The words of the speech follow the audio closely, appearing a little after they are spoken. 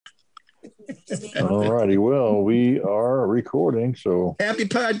All righty. Well, we are recording, so Happy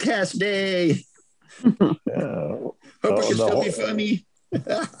podcast day. yeah. Hope it can still be funny.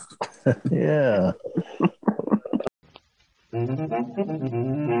 Yeah.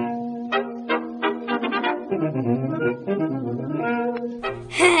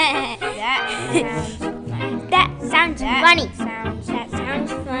 That sounds funny. That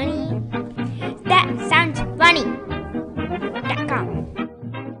sounds funny. That sounds funny.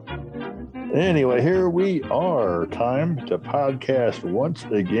 Anyway, here we are. Time to podcast once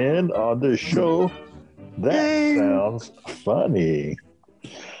again on this show. That sounds funny.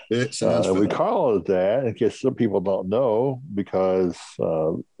 It sounds We funny. call it that in case some people don't know, because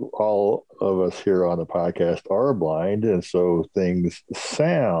all of us here on the podcast are blind, and so things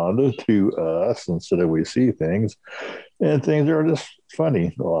sound to us instead of we see things, and things are just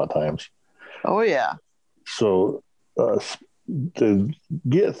funny a lot of times. Oh, yeah. So to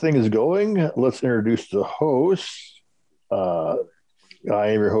get things going, let's introduce the hosts. I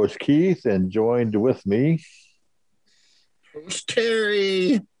am your host, Keith, and joined with me, Host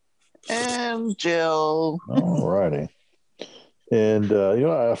Terry. And Jill. All righty. And,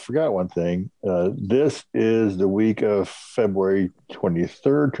 I forgot one thing. This is the week of February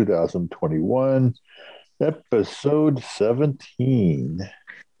 23rd, 2021, episode 17.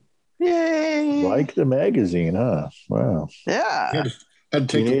 Yay. Like the magazine, huh? Wow. Yeah. I'd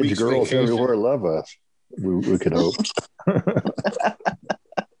take a Teenage week's girls vacation. everywhere love us. We could hope.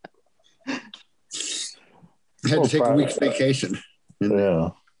 Had to take a week's vacation. Yeah.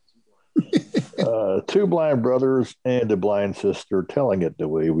 Two blind brothers and a blind sister telling it the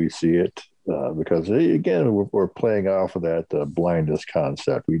way we see it. Because, again, we're playing off of that blindness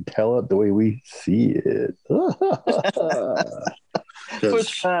concept. We tell it the way we see it.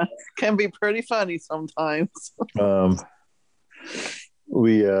 Which can be pretty funny sometimes.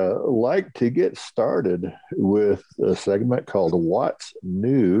 We like to get started with a segment called What's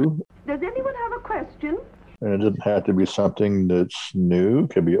New? Does anyone have a question? And it doesn't have to be something that's new. It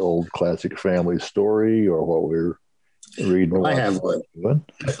could be old classic family story or what we're reading. I have one.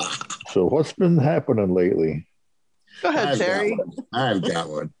 So what's been happening lately? Go ahead, Terry. I've got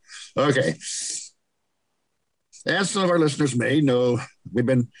one. Okay. As some of our listeners may know, we've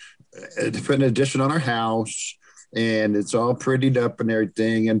been putting an addition on our house, and it's all prettied up and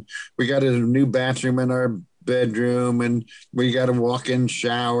everything. And we got a new bathroom in our bedroom, and we got a walk-in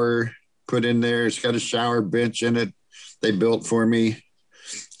shower put in there. It's got a shower bench in it they built for me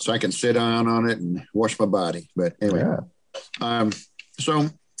so I can sit down on it and wash my body. But anyway, so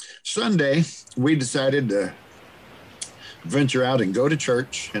Sunday we decided to venture out and go to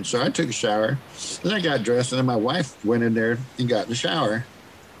church. And so I took a shower, then I got dressed, and then my wife went in there and got in the shower.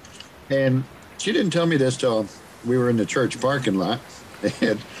 And she didn't tell me this till we were in the church parking lot.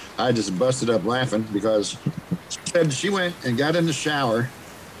 And I just busted up laughing because she said she went and got in the shower.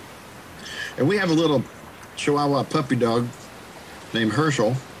 And we have a little Chihuahua puppy dog named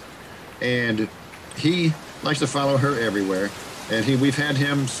Herschel, and he likes to follow her everywhere. And we've had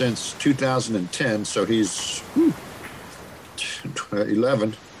him since 2010, so he's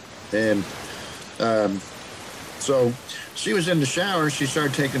 11. And so she was in the shower. She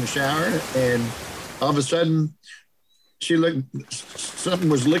started taking a shower, and all of a sudden, something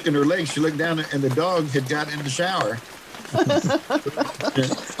was licking her leg. She looked down, and the dog had got in the shower.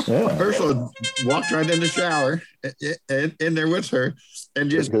 Herschel walked right in the shower and in there with her, and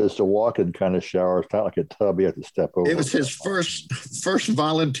just because it's a walk-in kind of shower. It's not like a tub you have to step over. It was his first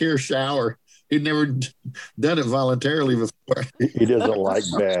volunteer shower. He'd never done it voluntarily before. He doesn't like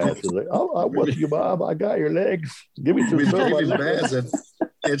baths. He's like, "Oh, I'm with you, Bob. I got your legs. Give me some baths."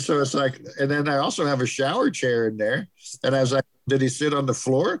 And so it's like, and then I also have a shower chair in there. And I was like, did he sit on the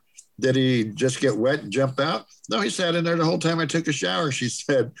floor? Did he just get wet and jump out? No, he sat in there the whole time I took a shower, she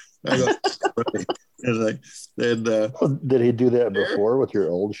said. I go, did he do that before with your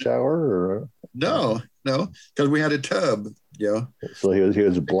old shower? Or? No, because we had a tub, So he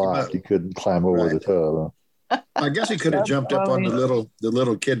was blocked. He couldn't climb over the tub. I guess he could have jumped up on the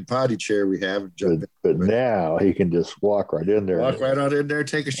little kid potty chair we have. But now he can just walk right in there. Walk right on in there,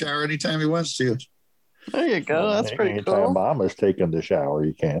 take a shower anytime he wants to. There you go. That's pretty anytime cool. Mama's taking the shower,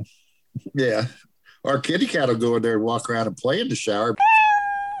 you can. Yeah. Our kitty cat will go in there and walk around and play in the shower,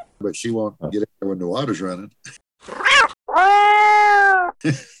 but she won't get in there when the water's running.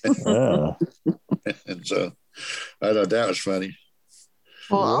 And so I thought that was funny.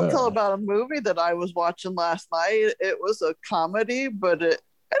 Well, I'll tell about a movie that I was watching last night. It was a comedy, but I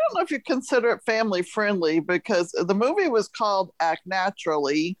don't know if you consider it family friendly because the movie was called Act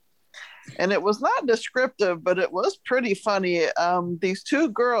Naturally. And it was not descriptive, but it was pretty funny. These two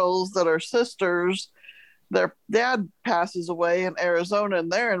girls that are sisters, their dad passes away in Arizona,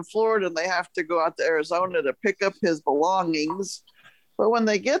 and they're in Florida, and they have to go out to Arizona to pick up his belongings. But when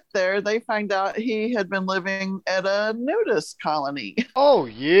they get there, they find out he had been living at a nudist colony. Oh,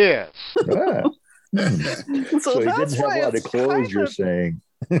 yes. Yeah. So he that's didn't have why a lot of it's clothes, kind you're of, saying.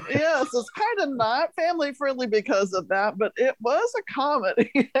 yes, it's kind of not family friendly because of that, but it was a comedy.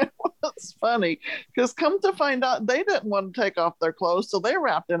 It was funny because come to find out, they didn't want to take off their clothes, so they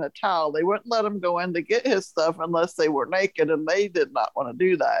wrapped in a towel. They wouldn't let him go in to get his stuff unless they were naked, and they did not want to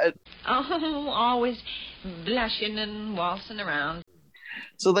do that. Oh, always blushing and waltzing around.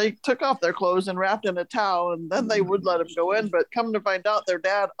 So they took off their clothes and wrapped in a towel, and then they would let him go in. But come to find out, their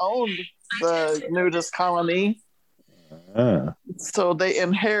dad owned the nudist colony. So they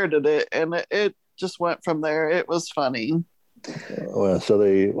inherited it, and it just went from there. It was funny. Well, so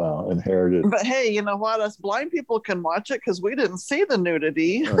they inherited. But hey, you know what? Us blind people can watch it because we didn't see the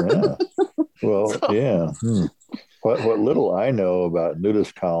nudity. Oh, yeah. Well, yeah. What little I know about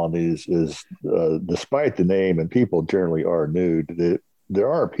nudist colonies is, despite the name, and people generally are nude, there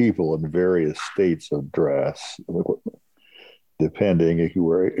are people in various states of dress, depending if you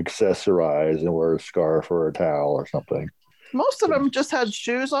were accessorized and wear a scarf or a towel or something. Most of them just had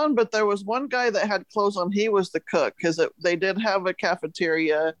shoes on, but there was one guy that had clothes on. He was the cook because they did have a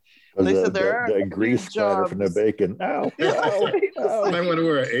cafeteria. They said there are the grease splatter from the bacon. Ow! I want to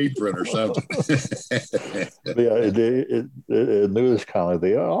wear an apron or something. The nudist colony,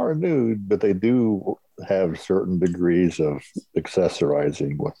 they are nude, but they do have certain degrees of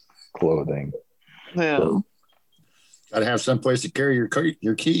accessorizing with clothing. Yeah. So, Gotta have some place to carry your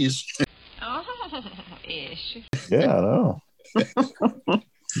keys. Oh, ish. yeah, I know.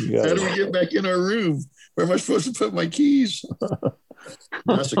 How do we get back in our room? Where am I supposed to put my keys?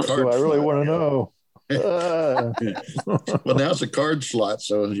 That's a card. I really want to know. Well, now it's a card slot,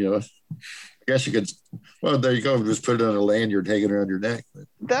 so I guess you could. Well, there you go. Just put it on a lanyard, hang it around your neck.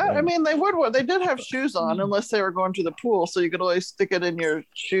 I mean, they did have shoes on, unless they were going to the pool, so you could always stick it in your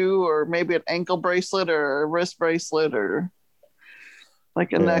shoe, or maybe an ankle bracelet, or a wrist bracelet, or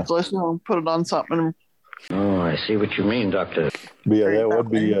like a necklace. Put it on something. Oh, I see what you mean, Doctor. But yeah, that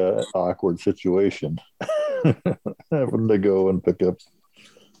would be an awkward situation. Having to go and pick up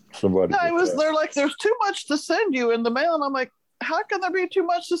somebody. They're like, there's too much to send you in the mail, and I'm like, how can there be too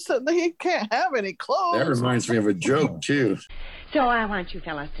much to send? He can't have any clothes. That reminds me of a joke too. So I want you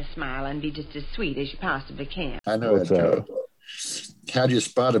fellas to smile and be just as sweet as you possibly can. I know that joke. How do you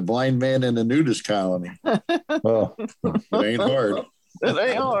spot a blind man in a nudist colony? Oh. It ain't hard. It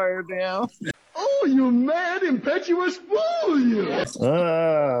ain't hard, yeah. Oh, you mad, impetuous fool, you!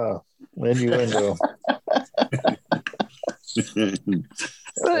 Innuendo.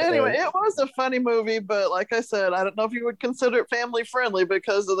 But anyway, it was a funny movie, but like I said, I don't know if you would consider it family friendly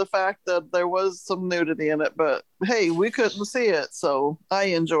because of the fact that there was some nudity in it. But hey, we couldn't see it, so I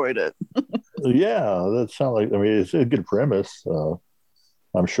enjoyed it. Yeah, that sounds like, it's a good premise.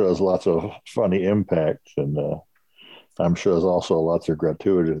 I'm sure there's lots of funny impact, and I'm sure there's also lots of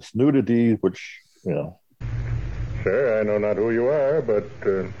gratuitous nudity, which, Sir, I know not who you are, but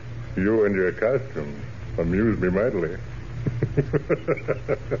you and your costume amuse me mightily.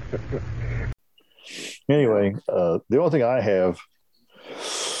 Anyway, the only thing I have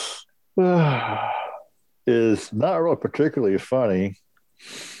is not really particularly funny,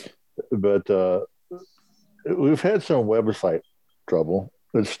 but we've had some website trouble.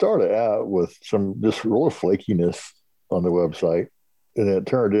 It started out with some just real flakiness on the website, and it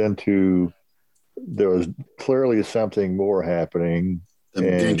turned into there was clearly something more happening. The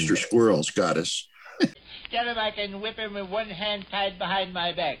gangster squirrels got us. Tell him I can whip him with one hand tied behind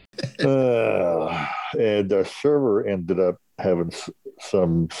my back. And our server ended up having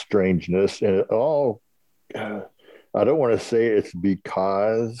some strangeness, and it all. I don't want to say it's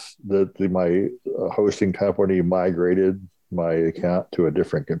because my hosting company migrated my account to a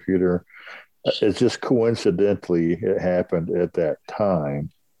different computer. It's just coincidentally it happened at that time.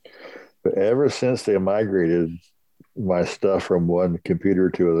 But ever since they migrated my stuff from one computer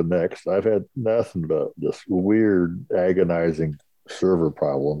to the next, I've had nothing but just weird, agonizing server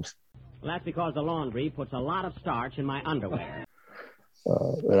problems. Well, that's because the laundry puts a lot of starch in my underwear.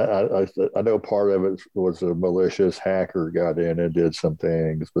 And I know part of it was a malicious hacker got in and did some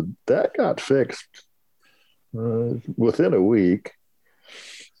things, but that got fixed within a week.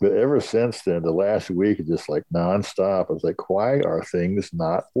 But ever since then, the last week is just like nonstop. I was like, why are things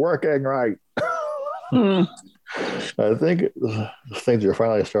not working right? I think things are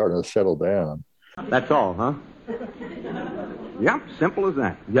finally starting to settle down. That's all, huh? Yep, simple as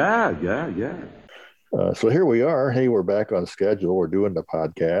that. Yeah. So here we are. Hey, we're back on schedule. We're doing the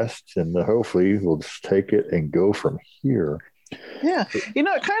podcast, and hopefully we'll just take it and go from here. Yeah.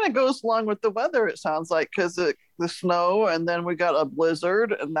 It kind of goes along with the weather, it sounds like, because the snow, and then we got a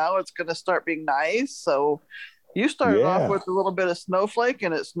blizzard, and now it's going to start being nice. So you started off with a little bit of snowflake,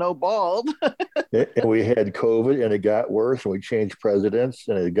 and it snowballed. And we had COVID, and it got worse, and we changed presidents,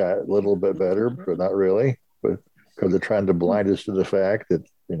 and it got a little bit better, but not really. But because they're trying to blind us to the fact that,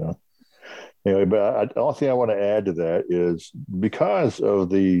 Anyway, but the only thing I want to add to that is because of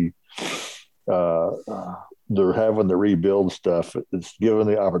they're having the rebuild stuff, it's given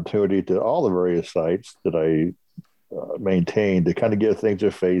the opportunity to all the various sites that I maintain to kind of give things a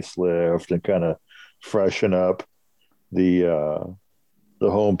facelift and kind of freshen up the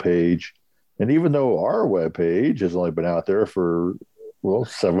homepage. And even though our webpage has only been out there for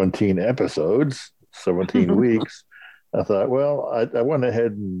 17 episodes, 17 weeks. I thought, I went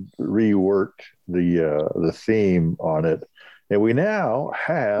ahead and reworked the theme on it. And we now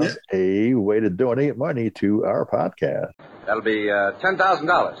have a way to donate money to our podcast. That'll be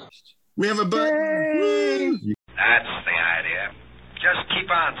 $10,000. We have a button. That's the idea. Just keep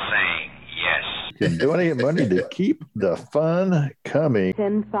on saying yes. You can donate money to keep the fun coming.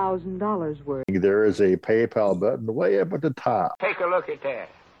 $10,000 worth. There is a PayPal button way up at the top. Take a look at that.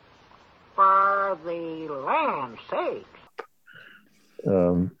 For the land's sake.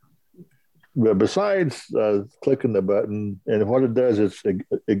 But besides clicking the button, and what it does is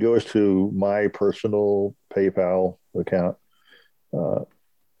it goes to my personal PayPal account.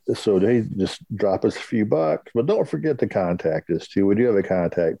 So they just drop us a few bucks, but don't forget to contact us too. We do have a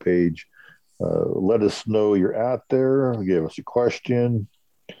contact page. Let us know you're out there. Give us a question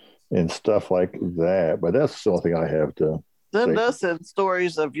and stuff like that. But that's the only thing I have to Send us in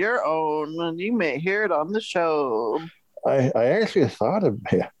stories of your own, and you may hear it on the show. I actually thought of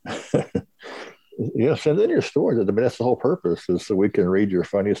send in your stories. I mean, that's the whole purpose, is so we can read your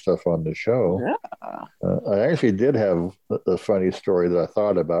funny stuff on the show. Yeah. I actually did have a funny story that I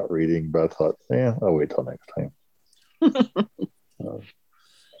thought about reading, but I thought, I'll wait till next time.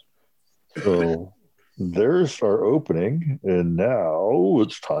 So there's our opening, and now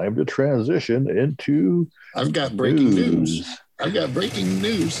it's time to transition into. I've got breaking news. All right,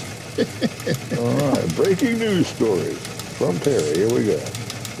 breaking news stories from Terry. Here we go.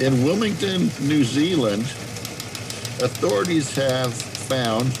 In Wilmington, New Zealand, authorities have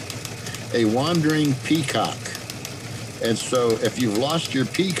found a wandering peacock. And so if you've lost your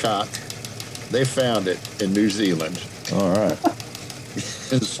peacock, they found it in New Zealand. All right.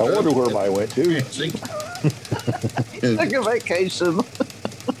 So, I wonder where mine went to. Take a vacation.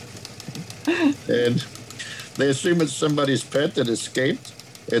 And they assume it's somebody's pet that escaped.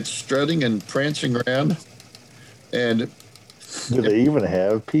 It's strutting and prancing around. And do they even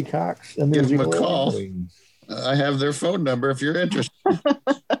have peacocks in New Zealand? Give them a call. I have their phone number if you're interested.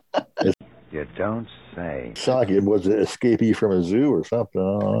 You don't say. Sound like it was an escapee from a zoo or something.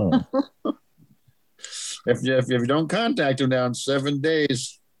 I don't know. If you don't contact them now in 7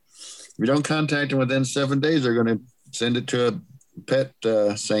 days, if you don't contact them within 7 days, they're going to send it to a pet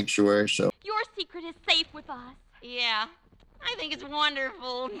sanctuary. So your secret is safe with us. Yeah, I think it's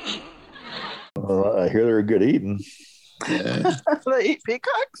wonderful. I hear they're good eating. Yeah. They eat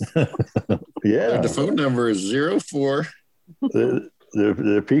peacocks? Yeah. The phone number is 04.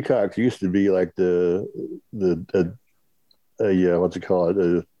 The peacocks used to be like the what's it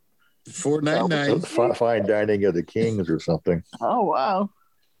called? 499. Fine dining of the kings or something. Oh, wow.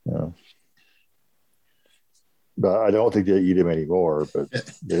 Yeah. But I don't think they eat them anymore. But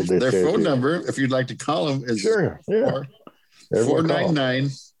their phone number, if you'd like to call them, is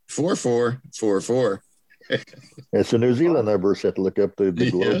 499-4444. It's a New Zealand number, so you have to look up the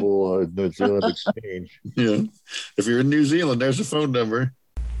global New Zealand exchange. Yeah. If you're in New Zealand, there's a phone number.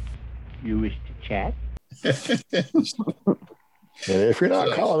 You wish to chat? And if you're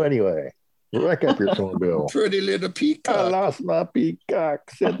not, call them anyway. Rack up your phone bill. Pretty little peacock. I lost my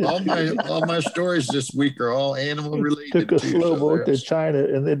peacock. all my stories this week are all animal related. Took a slow boat to China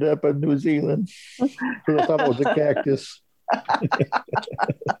and ended up in New Zealand. Because I thought it was a cactus.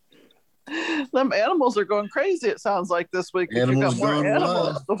 Them animals are going crazy, it sounds like, this week. Animals you got more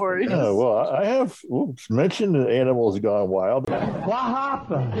animal stories. Yeah, well, I have mentioned that animals gone wild. What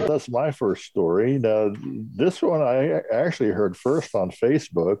happened? That's my first story. Now, this one I actually heard first on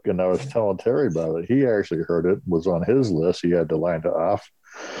Facebook, and I was telling Terry about it. He actually heard it, was on his list. He had to line it off.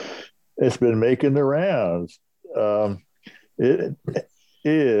 It's been making the rounds. It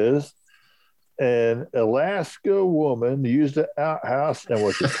is An Alaska woman used an outhouse and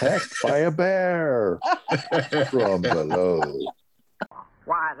was attacked by a bear from below.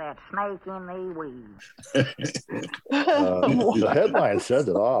 Why, that snake in the weeds. The headline says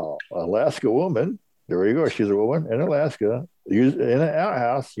it all. Alaska woman, there you go, she's a woman in Alaska, used in an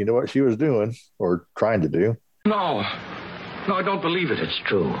outhouse. You know what she was doing or trying to do? No, I don't believe it. It's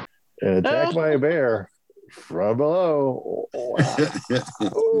true. And attacked by a bear from below. Wow.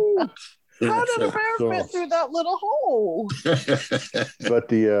 How did a bear fit through that little hole? But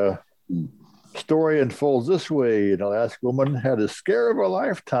the story unfolds this way. An Alaska woman had a scare of a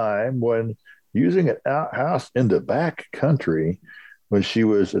lifetime when using an outhouse in the back country when she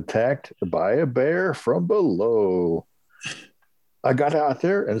was attacked by a bear from below. I got out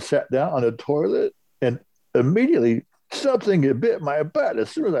there and sat down on the toilet, and immediately something bit my butt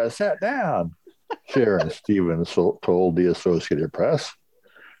as soon as I sat down, Sharon Stevens told the Associated Press.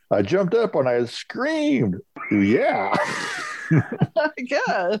 I jumped up and I screamed, yeah. I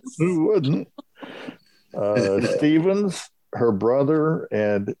guess. Who wouldn't? Stevens, her brother,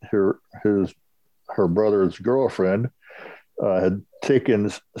 and her brother's girlfriend had taken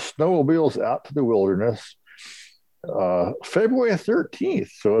snowmobiles out to the wilderness February 13th.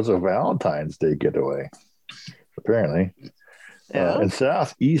 So it was a Valentine's Day getaway, apparently. In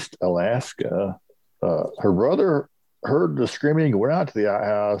southeast Alaska. Her brother heard the screaming and went out to the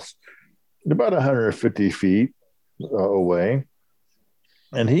outhouse about 150 feet away.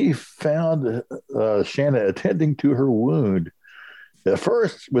 And he found Shanna attending to her wound. At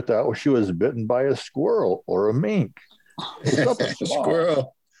first, we thought she was bitten by a squirrel or a mink.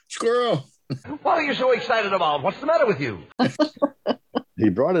 Squirrel. What are you so excited about? What's the matter with you? He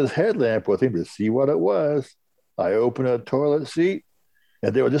brought his headlamp with him to see what it was. I opened a toilet seat,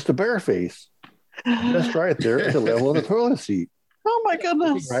 and there was just a bear face. Just right there at the level of the toilet seat. Oh, my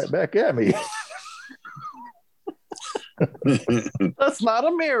goodness. Right back at me. That's not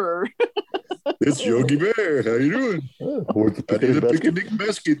a mirror. It's Yogi Bear. How you doing? I need a picnic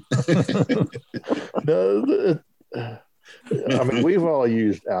basket. No, I mean, we've all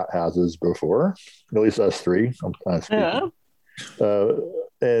used outhouses before, at least us three. Yeah.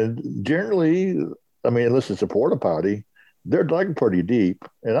 And generally, I mean, unless it's a porta potty, they're dug pretty deep.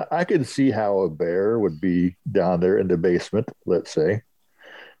 And I could see how a bear would be down there in the basement, let's say.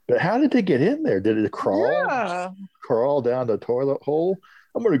 But how did they get in there? Did it crawl down the toilet hole?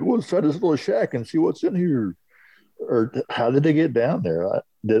 I'm going to go inside this little shack and see what's in here. Or how did they get down there?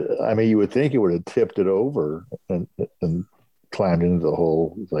 I mean, you would think it would have tipped it over and climbed into the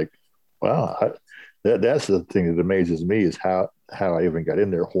hole. It's like, wow, that's the thing that amazes me is how I even got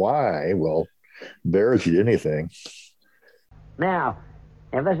in there. Why? Well, bears eat anything. Now,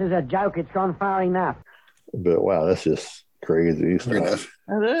 if this is a joke, it's gone far enough. But wow, that's just crazy stuff.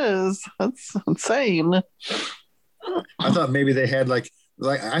 It is. That's insane. I thought maybe they had like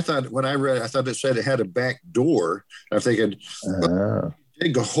I thought when I read, I thought it said it had a back door. I'm thinking,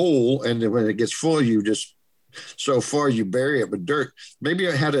 dig a hole, and then when it gets full, you just so far you bury it with dirt. Maybe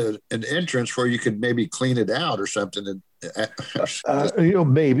it had an entrance where you could maybe clean it out or something. Maybe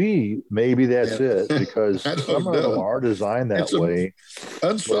that's it, because some of them are designed that way.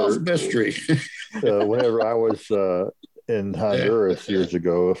 Unsolved mystery. Whenever I was in Honduras years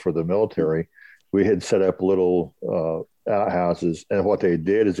ago for the military, we had set up little outhouses, and what they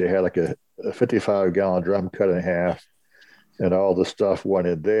did is they had like a 55-gallon drum cut in half, and all the stuff went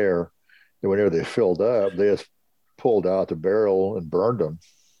in there. And whenever they filled up, they just pulled out the barrel and burned them.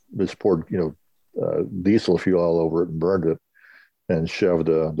 Just poured, diesel fuel all over it and burned it, and shoved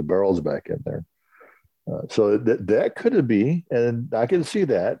the barrels back in there. So that could be, and I can see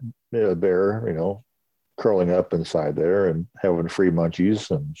that a bear, curling up inside there and having free munchies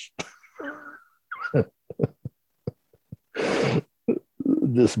and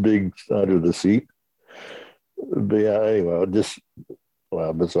this big under the seat. But yeah, anyway,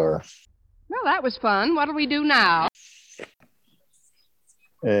 bizarre. Well, that was fun. What'll we do now?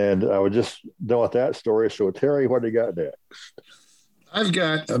 And I was just done with that story. So, Terry, what do you got next? I've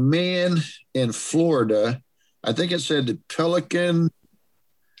got a man in Florida. I think it said the Pelican,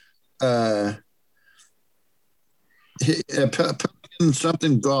 Pelican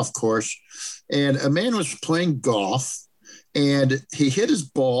something golf course. And a man was playing golf, and he hit his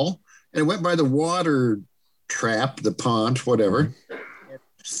ball, and it went by the water trap, the pond, whatever.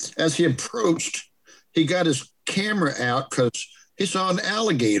 As he approached, he got his camera out because he saw an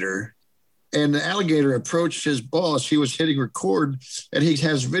alligator, and the alligator approached his ball as he was hitting record, and he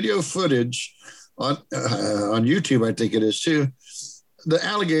has video footage on YouTube, I think it is too. The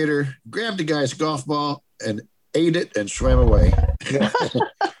alligator grabbed the guy's golf ball and ate it and swam away.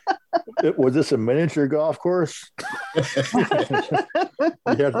 Was this a miniature golf course? You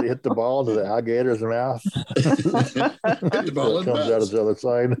have to hit the ball into the alligator's mouth. The ball it comes out of the other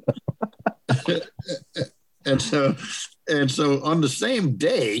side. And so on the same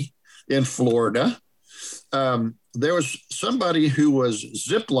day in Florida, there was somebody who was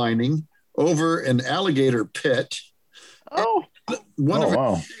ziplining over an alligator pit. Oh, one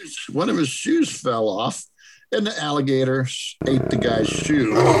of his shoes fell off, and the alligator ate the guy's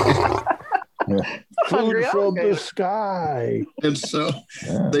shoe. Food from the sky. And so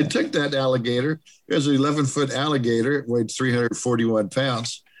they took that alligator. It was an 11-foot alligator. It weighed 341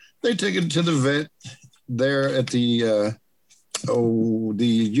 pounds. They took it to the vet there at the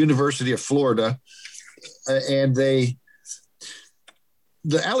University of Florida, and the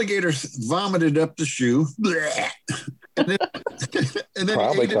alligator vomited up the shoe. And then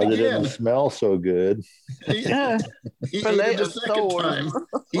probably because it didn't smell so good. He ate it the second time.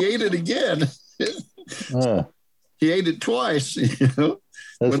 He ate it again. He ate it twice.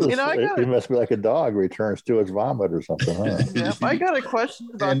 It must be like a dog returns to its vomit or something. Huh? Yeah, I got a question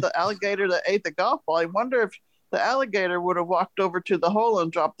about the alligator that ate the golf ball. I wonder if the alligator would have walked over to the hole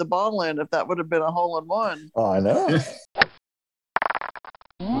and dropped the ball in, if that would have been a hole in one. Oh, I know.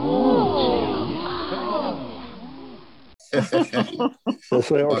 That's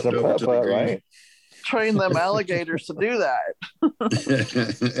why it was a putt-putt, right? Train them alligators to do that.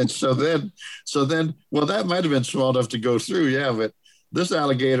 And so then, well, that might have been small enough to go through, yeah. But this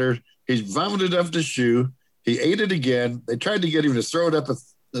alligator, he vomited up the shoe. He ate it again. They tried to get him to throw it up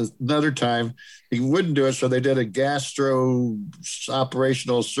another time. He wouldn't do it, so they did a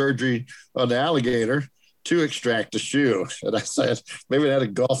operational surgery on the alligator to extract the shoe. And I said, maybe it had a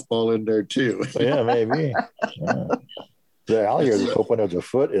golf ball in there too. Yeah, maybe. Yeah. The alligator's hoping there's a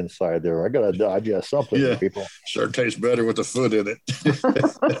foot inside there. I got to digest something, people. Sure tastes better with the foot in it.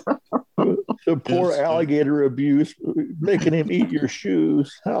 The poor alligator abuse, making him eat your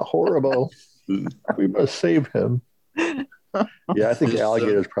shoes. How horrible. We must save him. Yeah, I think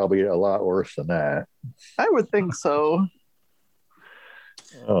alligator's probably a lot worse than that. I would think so.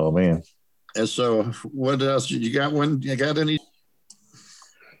 Oh, man. And so what else? You got one? You got any?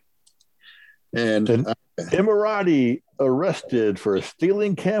 And Emirati arrested for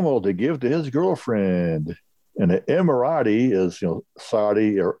stealing camel to give to his girlfriend. And the Emirati is,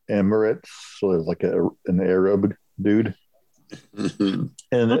 Saudi or Emirates, so it's like an Arab dude. In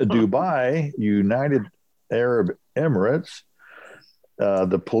Dubai, United Arab Emirates,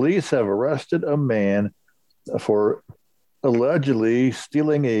 the police have arrested a man for allegedly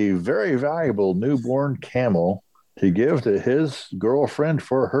stealing a very valuable newborn camel to give to his girlfriend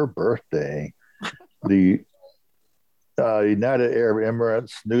for her birthday. The United Arab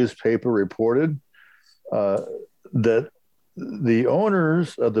Emirates newspaper reported that the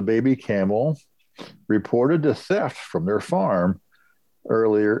owners of the baby camel reported the theft from their farm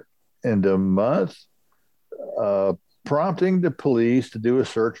earlier in the month, prompting the police to do a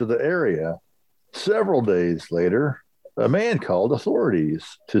search of the area. Several days later, a man called authorities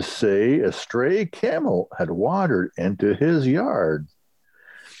to say a stray camel had wandered into his yard.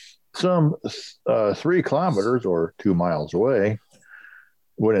 Some 3 kilometers or 2 miles away.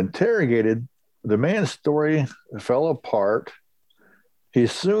 When interrogated, the man's story fell apart. He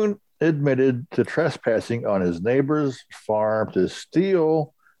soon admitted to trespassing on his neighbor's farm to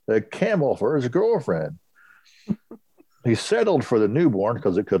steal a camel for his girlfriend. He settled for the newborn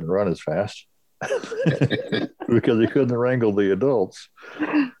because it couldn't run as fast because he couldn't wrangle the adults.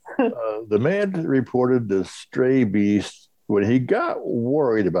 The man reported the stray beast when he got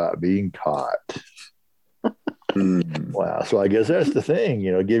worried about being caught. Wow. So I guess that's the thing,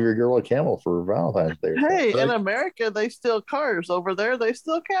 give your girl a camel for Valentine's Day. Hey, in America, they steal cars. Over there, they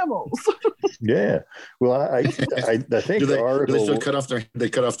steal camels. Yeah. Well, I think the article... Do they still cut off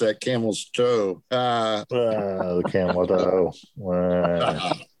that camel's toe? The camel toe.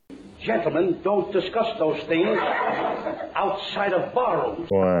 Gentlemen, don't discuss those things outside of barrooms.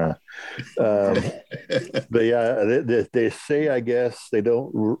 Wow. But yeah, they say, I guess, they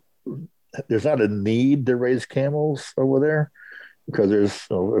don't... There's not a need to raise camels over there because there's,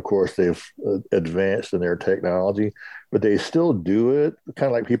 of course, they've advanced in their technology, but they still do it. Kind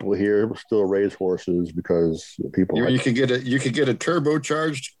of like people here still raise horses because people. You could get a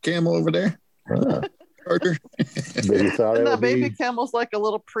turbocharged camel over there. Charger. And that baby camel's like a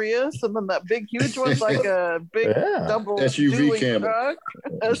little Prius, and then that big huge one's like a big double SUV camel.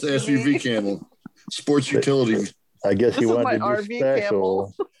 It's the SUV camel, sports utility. I guess he wanted to be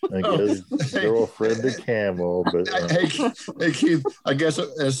special. I guess girlfriend a camel, but hey Keith, I guess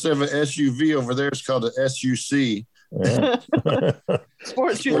instead of an SUV over there, it's called an SUC, Yeah.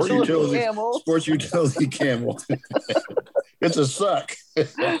 Sports utility camel. Sports utility camel. It's a suck.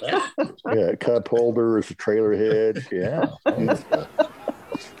 Yeah, cup holders, trailer head. Yeah.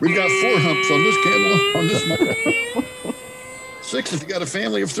 We've got 4 humps on this camel. On this one. 6 if you got a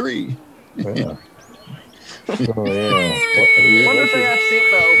family of 3. Yeah. Oh, yeah. Wonder if they have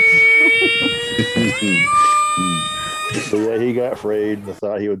seatbelts. So yeah, he got afraid and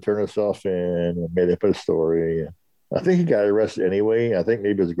thought he would turn himself in and made up a story. I think he got arrested anyway. I think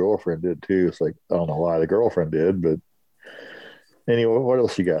maybe his girlfriend did too. It's like, I don't know why the girlfriend did, but anyway, what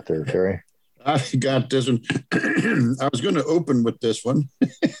else you got there, Terry? I got this one. I was going to open with this one,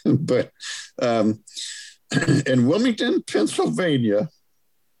 but in Wilmington, Pennsylvania,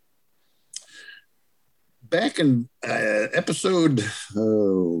 back in episode,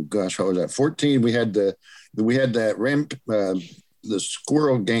 what was that? 14. We had that the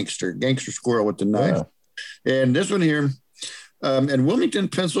squirrel gangster squirrel with the knife, and this one here in Wilmington,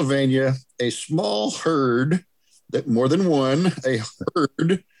 Pennsylvania, a small herd that more than one a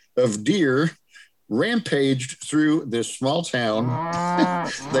herd of deer rampaged through this small town.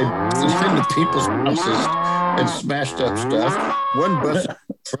 They busted into people's houses and smashed up stuff. One busted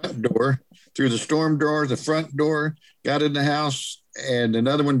the front door through the storm door, the front door, got in the house, and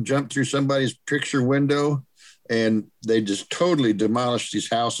another one jumped through somebody's picture window, and they just totally demolished these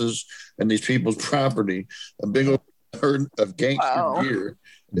houses and these people's property. A big old herd of gangster deer.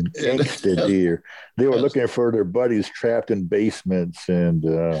 Gangster deer. They were looking for their buddies trapped in basements and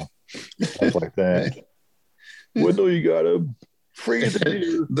stuff like that. Window, you got them. Free the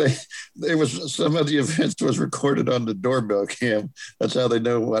deer. There was some of the events was recorded on the doorbell cam. That's how they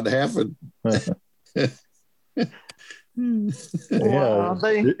know what happened. Yeah,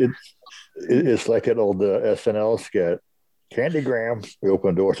 it's like an old SNL sketch. Candygram, we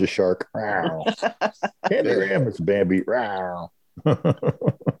open doors to shark. Candygram, it's Bambi.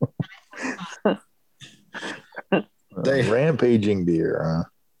 Rampaging deer.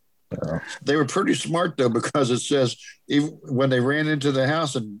 They were pretty smart though, because it says even when they ran into the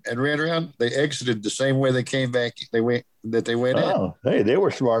house and ran around, they exited the same way they came back. They went in. Hey, they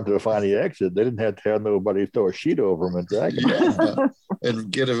were smart to find the exit. They didn't have to have nobody throw a sheet over them and drag them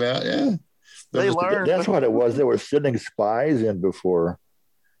and get them out. Yeah, they learned. That's what it was. They were sending spies in before.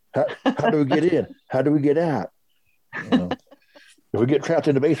 How do we get in? How do we get out? If we get trapped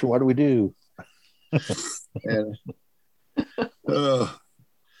in the basement, what do we do?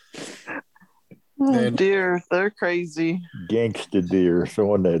 And deer, they're crazy. Gangsta deer,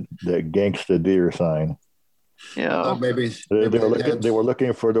 showing that gangsta deer sign. Yeah, maybe they were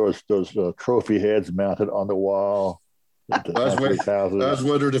looking for those trophy heads mounted on the wall. I was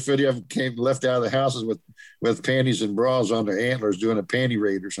wondering if any of them came left out of the houses with panties and bras on their antlers, doing a panty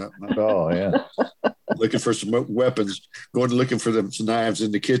raid or something. Oh yeah, looking for some weapons, looking for some knives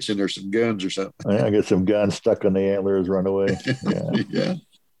in the kitchen or some guns or something. Yeah, get some guns stuck on the antlers, run away. Yeah.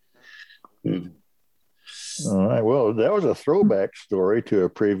 All right. Well, that was a throwback story to a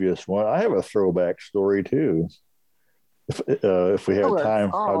previous one. I have a throwback story too. If we have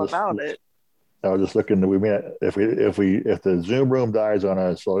time, I was just looking. If the Zoom room dies on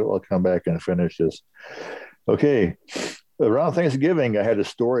us, I'll come back and finish this. Okay. Around Thanksgiving, I had a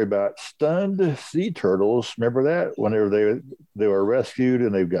story about stunned sea turtles. Remember that? Whenever they were rescued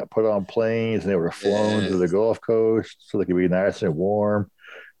and they got put on planes and they were flown to the Gulf Coast so they could be nice and warm.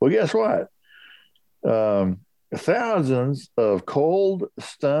 Well, guess what? Thousands of cold,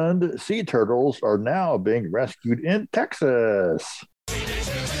 stunned sea turtles are now being rescued in Texas.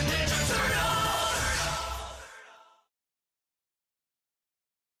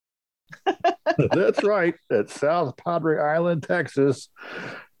 That's right. At South Padre Island, Texas,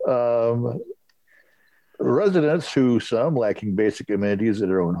 residents who some lacking basic amenities in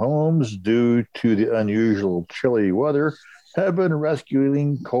their own homes due to the unusual chilly weather have been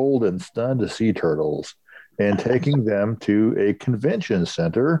rescuing cold and stunned sea turtles and taking them to a convention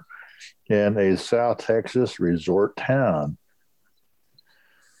center in a South Texas resort town.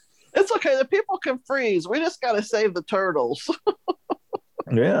 It's okay. The people can freeze. We just got to save the turtles.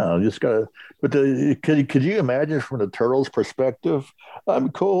 Yeah, just gotta. But could you imagine from the turtle's perspective? I'm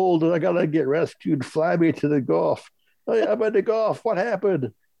cold and I gotta get rescued. Fly me to the Gulf. Oh, I'm at the Gulf. What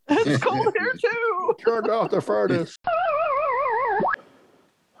happened? It's cold here too. Turned off the furnace.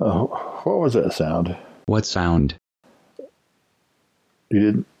 Oh, what was that sound? What sound?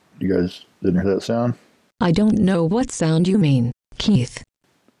 You guys didn't hear that sound? I don't know what sound you mean, Keith.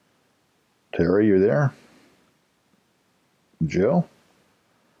 Terry, you there? Joe?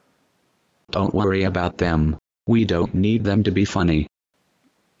 Don't worry about them. We don't need them to be funny.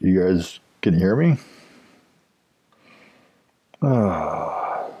 You guys can hear me?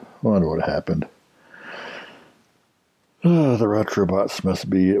 I wonder what happened. The Retrobots must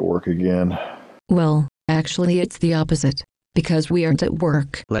be at work again. Well, actually it's the opposite, because we aren't at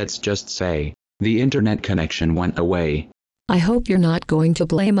work. Let's just say, the internet connection went away. I hope you're not going to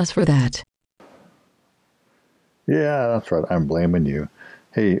blame us for that. Yeah, that's right. I'm blaming you.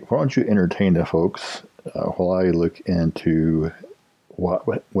 Hey, why don't you entertain the folks while I look into what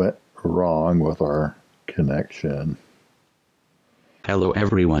went wrong with our connection. Hello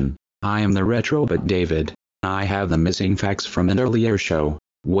everyone, I am the Retrobot David. I have the missing facts from an earlier show,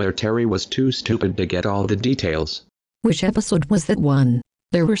 where Terry was too stupid to get all the details. Which episode was that one?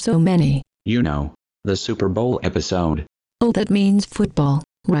 There were so many. You know, the Super Bowl episode. Oh, that means football,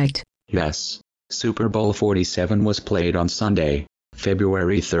 right? Yes, Super Bowl 47 was played on Sunday,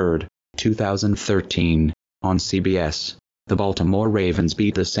 February 3rd, 2013, on CBS. The Baltimore Ravens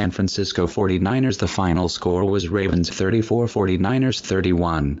beat the San Francisco 49ers. The final score was Ravens 34, 49ers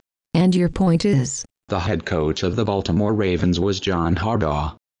 31. And your point is? The head coach of the Baltimore Ravens was John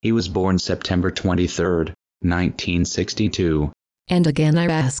Harbaugh. He was born September 23, 1962. And again I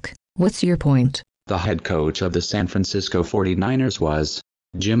ask, what's your point? The head coach of the San Francisco 49ers was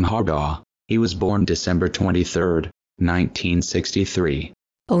Jim Harbaugh. He was born December 23, 1963.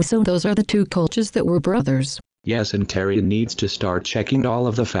 Oh, so those are the two coaches that were brothers. Yes, and Terry needs to start checking all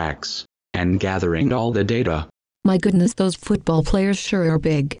of the facts and gathering all the data. My goodness, those football players sure are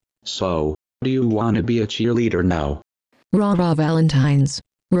big. So, do you want to be a cheerleader now? Rah rah Valentines.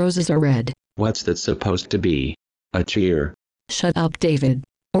 Roses are red. What's that supposed to be? A cheer? Shut up, David,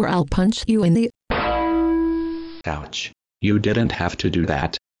 or I'll punch you in the... Ouch. You didn't have to do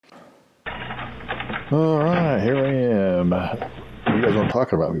that. Alright, here I am. You guys weren't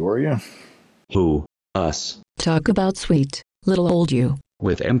talking about me, were you? Who? Us. Talk about sweet, little old you.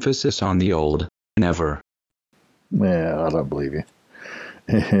 With emphasis on the old. Never. Yeah, I don't believe you.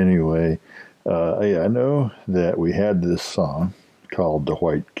 Anyway, I know that we had this song called The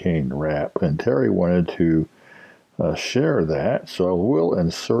White Cane Rap, and Terry wanted to share that, so I will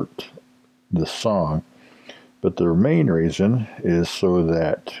insert the song. But the main reason is so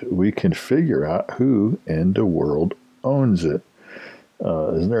that we can figure out who in the world owns it.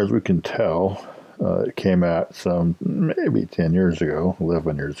 As near as we can tell, it came out some maybe 10 years ago,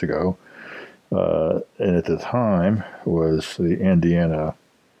 11 years ago. And at the time was the Indiana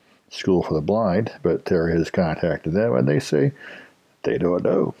School for the Blind, but Terry has contacted them and they say they don't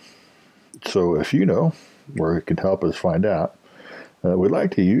know. So if you know, or you can help us find out, we'd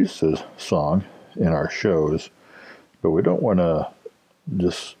like to use this song in our shows, but we don't want to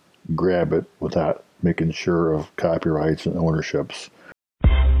just grab it without making sure of copyrights and ownerships.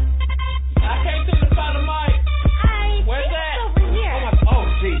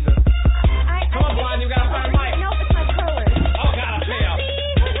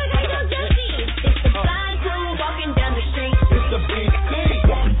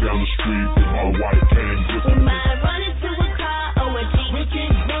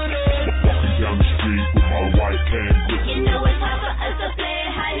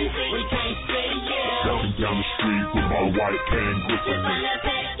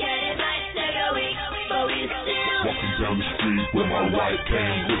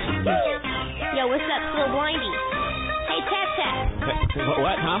 Yo, what's up, Slow Blindy? Hey, Tap Tap.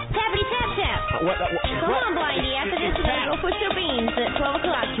 What, huh? Tappity Tap Tap. What? Come on, Blindy. After this, we're gonna go push your beans at 12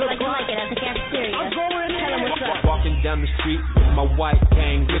 o'clock. Like you like it at the cafeteria. I'm going Tell them what's up. Walking down the street with my white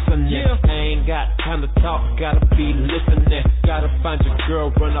cane glistening. I ain't got time to talk, gotta be listening. Gotta find your girl,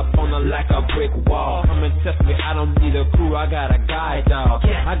 run up on her like a brick wall. Come and test me, I don't need a crew, I got a guide dog.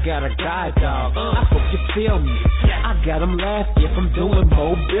 I got a guide dog. I hope you feel me. I got them laughing if I'm doing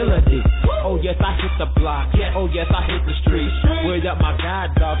mobility. Oh yes, I hit the block. Oh yes, I hit the street. Word up my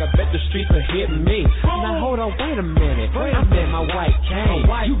guide dog, I bet the streets are hitting me. Now hold on, wait a minute. I'm in my white cane.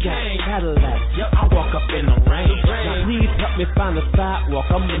 You got a Cadillac. I walk up in the rain. Now please help me find the sidewalk,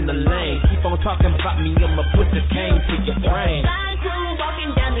 I'm in the lane. Keep on talking about me, I'ma put the cane to your brain.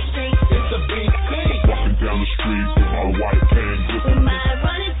 Walking down the street. It's a big thing. Walking down the street with my white cane We might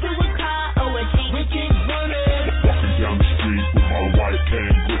run into a car or a Jeep. We keep running. Walking down the street with my white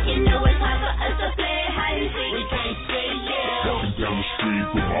cane You know it's hard for us to play hide and seek. We can't say yeah. Walking down the street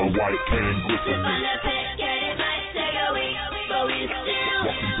with my white cane Find a pet, get it, might take a week, but we still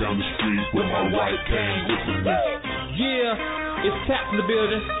Walking down the street with my white cane Yeah, it's Tap in the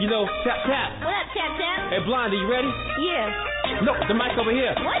building. You know, Tap Tap. What up, Tap Tap? Hey, Blondie, you ready? Yeah. No, the mic over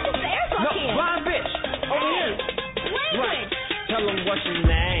here. What? It's the airflow No, can. blind bitch. Over here. Right. Tell them what's your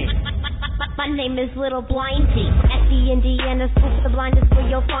name. My name is Little Blindy. At the Indiana School for the Blind is where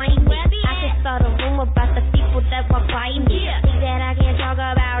you'll find me. I can start a room about the feature people that will fight me. Think that I can't talk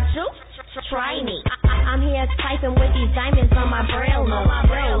about you? Try me. I'm here typing with these diamonds on my braille note.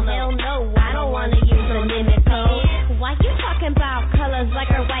 Hell no, I don't wanna use a limit code. Why you talking about colors like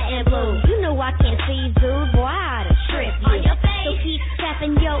are white and blue? You know I can't see, dude. Boy, I oughta trip you. So keep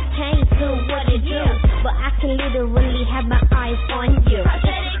tapping your cane to what it do. But I can literally have my eyes on you.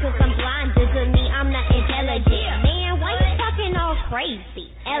 Cause I'm blind doesn't mean I'm not intelligent. Man, why you talking all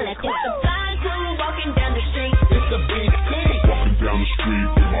crazy? Elegant. It's the blind crew walking down the street. It's the big thing. Walking down the street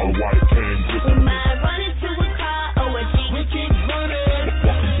with my white cane. We might run into a car or a jeep. We keep running.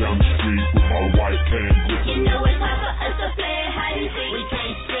 Walking down the street with my white cane. You know it's hard for us to play hide and seek. We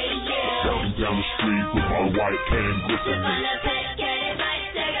can't say yeah. Walking down the street with my white cane. Just wanna pet, get it, might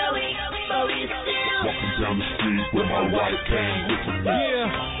take a week, but we still walking down the street with my white cane.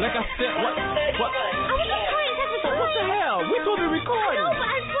 Yeah, like I said, what? I was just trying to touch it. What the hell? We're gonna be recording. No, but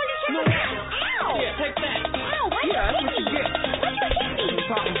I just wanted to check it out. Ow! Yeah, take that. Ow, why yeah, that's what you get. Why you hit me? What you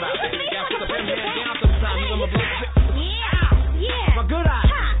talking about? You got to put the hand down sometime. You know my blood. Yeah. My good eye.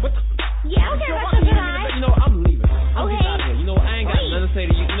 What the? Yeah, okay, that's a good eye. You know, I'm leaving. I'm okay. out of here. You know, I ain't got nothing to say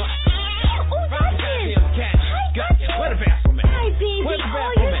to you. You know. Oh, that's it. Hi, where the bathroom at? Hi, baby. Where's the Oh,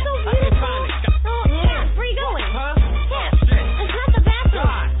 bathroom you're at? so I beautiful. can't find it. Oh, yeah. Where you going? Huh? Yeah. It's not the bathroom.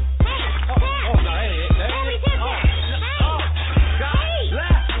 God. Oh, no, that ain't it. Hey, we did that. Hey.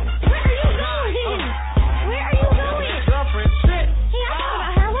 Left. Where are you going? Where are you going? Girlfriend, shit. Hey, I'm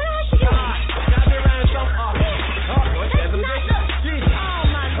talking about her. What else she doing? Gotta be around some. That's not the. Oh,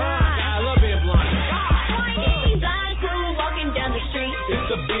 my God. I love being blind. Blind crew walking down the street. It's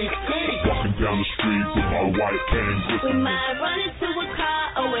the big thing. Walking down the street with my white cane. We might run into a car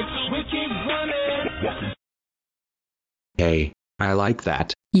or a jeep. We keep running. Hey, I like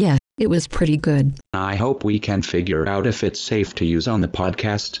that. Yeah, it was pretty good. I hope we can figure out if it's safe to use on the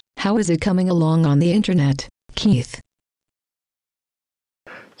podcast. How is it coming along on the internet, Keith?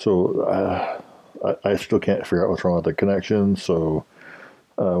 So I still can't figure out what's wrong with the connection. So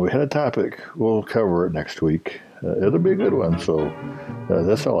we had a topic. We'll cover it next week. It'll be a good one. So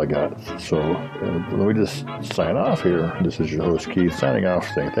that's all I got. So let me just sign off here. This is your host, Keith, signing off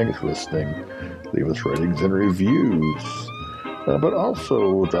saying thanks for listening. Leave us ratings and reviews. But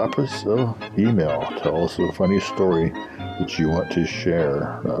also drop us an email. Tell us a funny story that you want to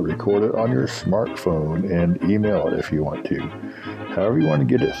share. Record it on your smartphone and email it if you want to. However you want to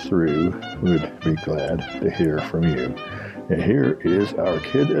get it through, we'd be glad to hear from you. And here is our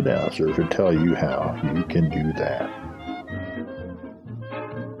kid announcer to tell you how you can do that.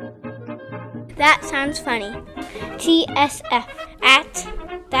 That sounds funny. TSF at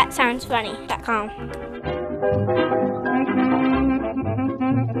thatsoundsfunny.com.